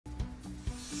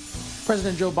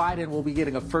President Joe Biden will be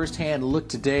getting a first-hand look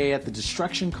today at the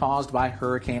destruction caused by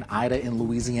Hurricane Ida in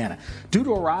Louisiana. Due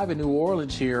to arrive in New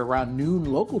Orleans here around noon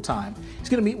local time, he's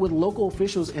going to meet with local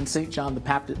officials in St. John the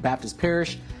Baptist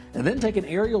Parish and then take an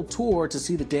aerial tour to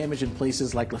see the damage in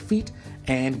places like Lafitte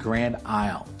and Grand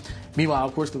Isle. Meanwhile,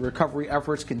 of course, the recovery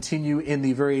efforts continue in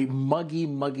the very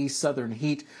muggy southern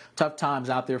heat. Tough times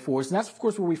out there for us. And that's, of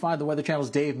course, where we find the Weather Channel's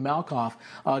Dave Malkoff.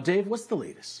 Dave, what's the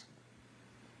latest?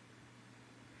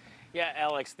 Yeah,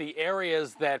 Alex, the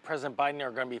areas that President Biden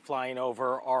are going to be flying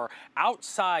over are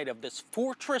outside of this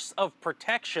fortress of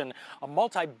protection, a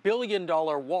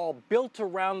multi-billion-dollar wall built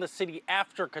around the city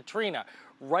after Katrina,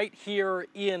 right here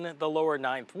in the lower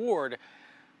 9th Ward.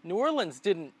 New Orleans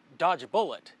didn't dodge a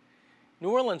bullet.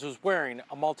 New Orleans was wearing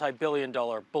a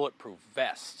multi-billion-dollar bulletproof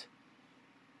vest.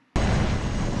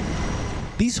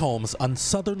 These homes on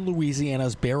southern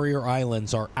Louisiana's barrier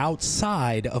islands are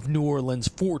outside of New Orleans'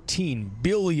 $14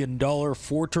 billion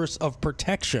fortress of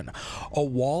protection, a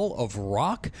wall of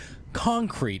rock,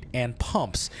 concrete, and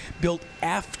pumps built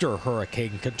after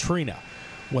Hurricane Katrina,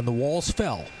 when the walls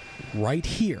fell right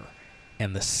here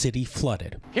and the city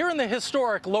flooded. Here in the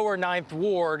historic lower 9th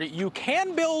Ward, you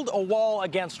can build a wall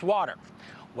against water.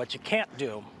 What you can't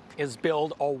do is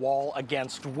build a wall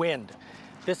against wind.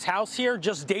 This house here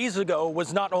just days ago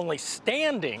was not only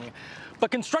standing,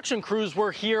 but construction crews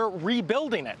were here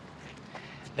rebuilding it.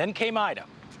 Then came Ida.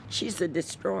 She's a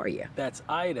destroyer. That's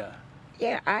Ida.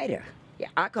 Yeah, Ida. Yeah,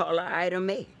 I call her Ida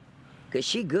May, because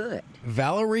she good.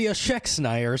 Valeria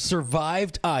Schexnayder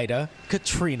survived Ida,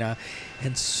 Katrina,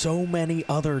 and so many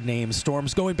other named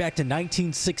storms going back to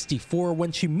 1964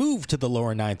 when she moved to the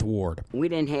lower 9th Ward. We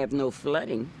didn't have no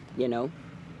flooding, you know.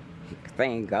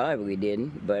 Thank God we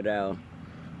didn't, but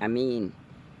I mean,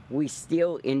 we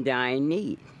still in dire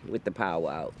need with the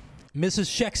power out. Mrs.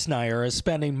 Schexnayder is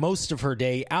spending most of her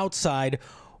day outside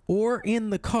or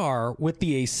in the car with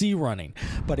the AC running.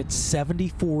 But at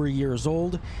 74 years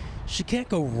old, she can't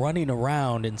go running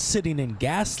around and sitting in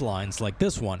gas lines like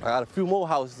this one. I got a few more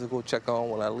houses to go check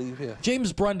on when I leave here.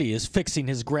 James Brundy is fixing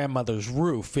his grandmother's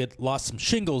roof. It lost some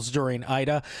shingles during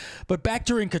Ida, but back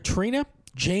during Katrina,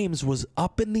 James was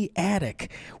up in the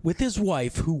attic with his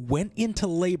wife, who went into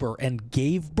labor and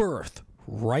gave birth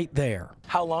right there.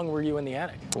 How long were you in the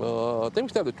attic? I think we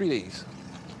stayed up to 3 days.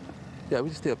 Yeah, we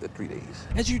just stayed up there 3 days.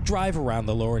 As you drive around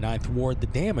the lower 9th Ward, the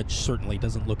damage certainly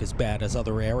doesn't look as bad as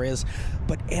other areas,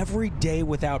 but every day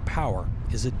without power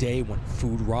is a day when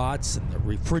food rots and the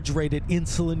refrigerated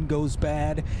insulin goes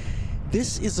bad.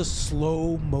 This is a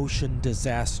slow-motion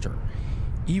disaster,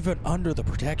 even under the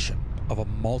protection of a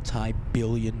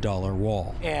multi-billion-dollar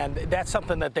wall. And that's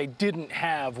something that they didn't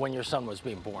have when your son was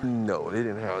being born. No, they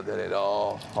didn't have that at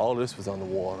all. All this was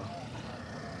underwater.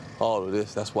 All of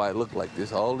this, that's why it looked like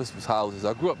this. All this was houses.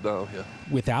 I grew up down here.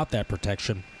 Without that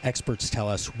protection, experts tell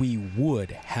us we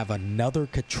would have another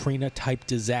Katrina-type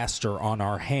disaster on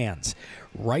our hands,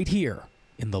 right here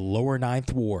in the lower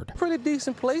 9th Ward. Pretty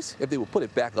decent place. If they would put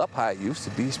it back up how it used to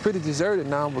be. It's pretty deserted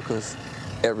now because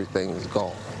everything is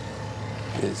gone.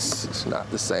 It's not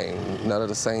the same. None of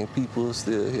the same people are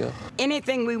still here.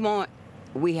 Anything we want,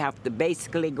 we have to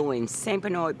basically go in St.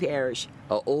 Bernard Parish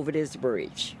or over this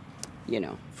bridge, you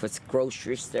know, for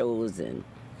grocery stores and,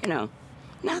 you know,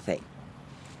 nothing.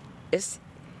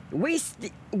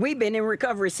 We've been in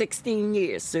recovery 16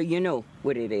 years, so you know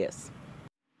what it is.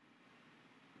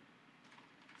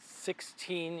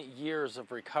 16 years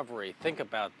of recovery. Think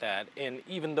about that. And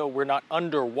even though we're not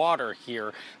underwater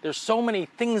here, there's so many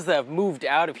things that have moved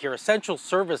out of here. Essential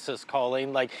services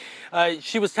calling. Like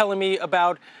she was telling me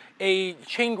about a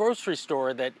chain grocery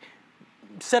store that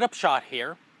set up shop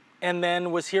here and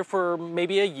then was here for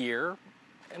maybe a year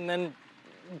and then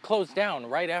closed down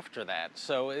right after that.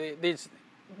 So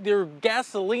their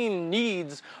gasoline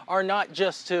needs are not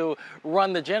just to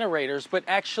run the generators, but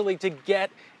actually to get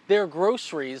their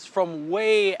groceries from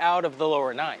way out of the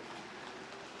lower 9th.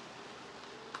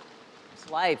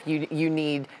 Life, you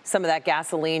need some of that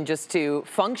gasoline just to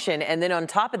function, and then on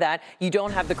top of that, you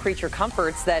don't have the creature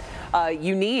comforts that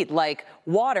you need, like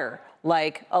water,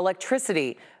 like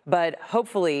electricity. But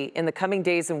hopefully, in the coming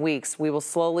days and weeks, we will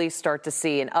slowly start to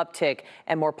see an uptick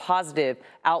and more positive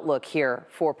outlook here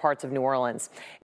for parts of New Orleans.